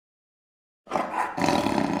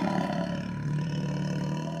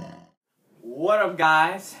What up,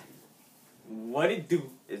 guys? What it do?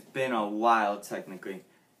 It's been a while, technically.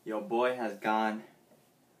 Your boy has gone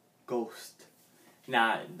ghost.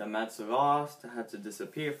 Now, the Mets lost. I had to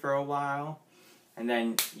disappear for a while. And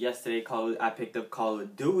then yesterday, I picked up Call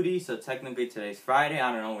of Duty. So technically, today's Friday.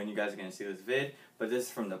 I don't know when you guys are going to see this vid. But this is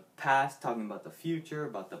from the past, talking about the future,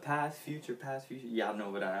 about the past, future. Y'all know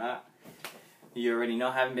what I at. You already know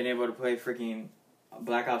I haven't been able to play freaking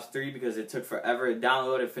Black Ops 3 because it took forever to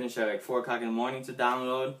download. It finished at like 4 o'clock in the morning to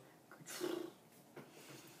download.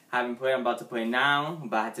 Haven't played. I'm about to play now.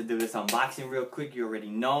 But I had to do this unboxing real quick. You already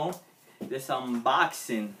know. This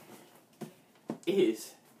unboxing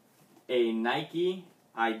is a Nike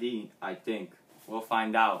ID, I think. We'll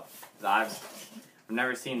find out. I've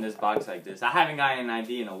never seen this box like this. I haven't gotten an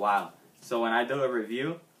ID in a while. So when I do a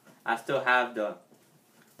review, I still have the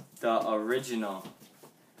original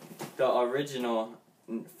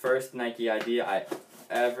first Nike ID I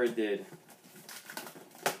ever did.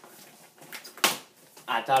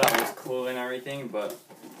 I thought I was cool and everything, but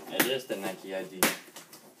it is the Nike ID.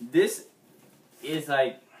 This is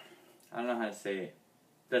like, I don't know how to say it.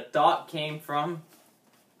 The thought came from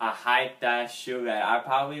a hyped-ass shoe that I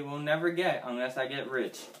probably will never get unless I get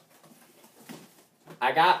rich.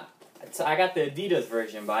 I got the Adidas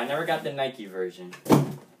version, but I never got the Nike version.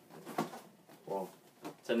 Whoa.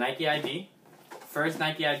 It's a Nike ID. First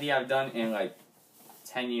Nike ID I've done in like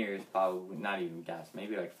 10 years, probably. Not even guess.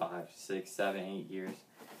 Maybe like 5, 6, 7, 8 years.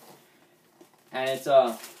 And it's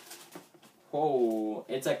a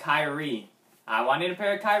Kyrie. I wanted a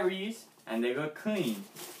pair of Kyries, and they look clean.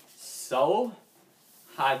 So,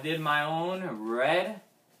 I did my own red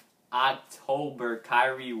October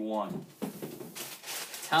Kyrie 1.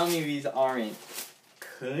 Tell me these aren't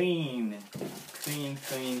clean. Clean.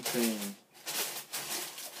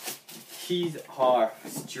 These are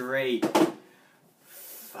straight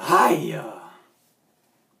fire.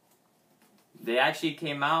 They actually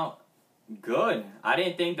came out good. I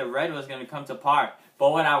didn't think the red was going to come to par.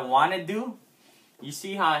 But what I want to do, you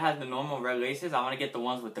see how it has the normal red laces? I want to get the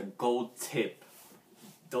ones with the gold tip.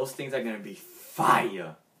 Those things are going to be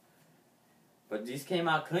fire. But these came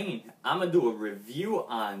out clean. I'm going to do a review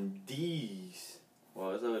on these.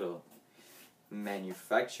 Well, it's a little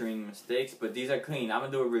manufacturing mistakes, but these are clean. I'm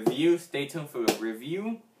going to do a review. Stay tuned for the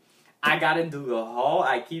review. I got to do the haul.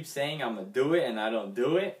 I keep saying I'm going to do it, and I don't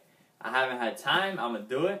do it. I haven't had time. I'm going to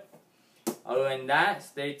do it. Other than that,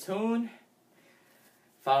 stay tuned.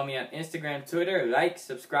 Follow me on Instagram, Twitter. Like,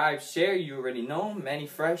 subscribe, share. You already know. Manny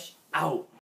Fresh out.